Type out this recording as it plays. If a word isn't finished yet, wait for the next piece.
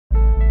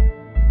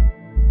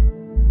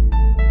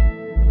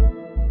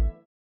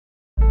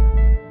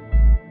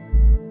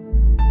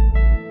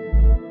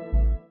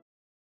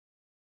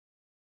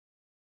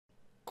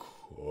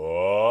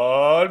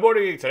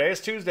Today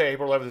is Tuesday,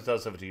 April 11th,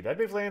 2017. I'd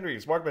be Landry.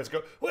 Smart bets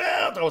go.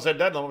 Well, almost said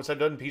done. Almost said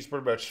done. Peace,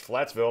 pretty much.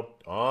 Flatsville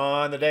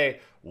on the day.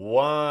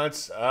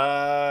 Once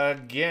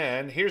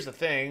again, here's the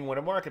thing. When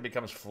a market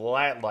becomes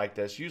flat like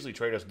this, usually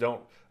traders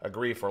don't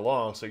agree for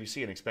long, so you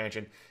see an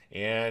expansion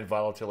and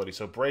volatility.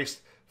 So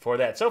brace for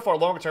that. So far,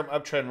 longer-term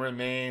uptrend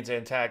remains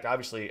intact.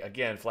 Obviously,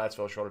 again,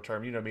 Flatsville, shorter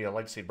term. You know me, I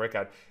like to see a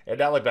breakout and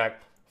not look back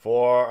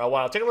for a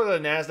while. Take a look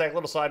at the NASDAQ. A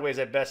little sideways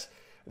at best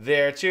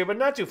there too, but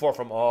not too far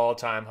from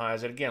all-time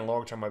highs. And again,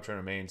 long-term uptrend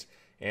remains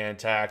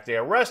intact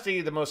there. Rusty,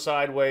 the most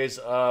sideways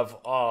of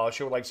all.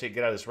 Sure would like to see it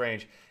get out of this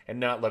range and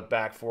not look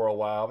back for a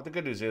while. But the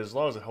good news is, as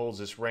long as it holds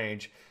this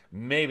range,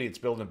 maybe it's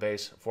building a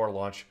base for a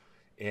launch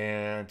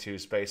into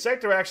space.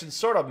 Sector action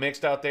sort of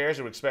mixed out there, as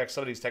you would expect.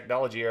 Some of these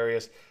technology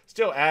areas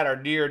still at or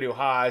near new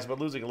highs, but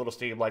losing a little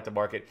steam like the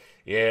market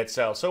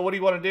itself. So what do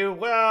you want to do?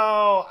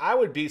 Well, I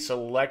would be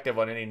selective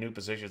on any new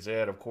positions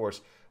and, of course,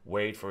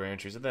 wait for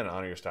entries, and then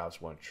honor your stops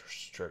when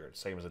triggered,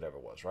 same as it ever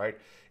was, right?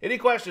 Any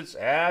questions?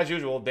 As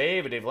usual,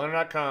 Dave at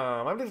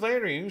DaveLandry.com. I'm Dave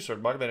Landry, you sort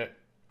of Market Minute.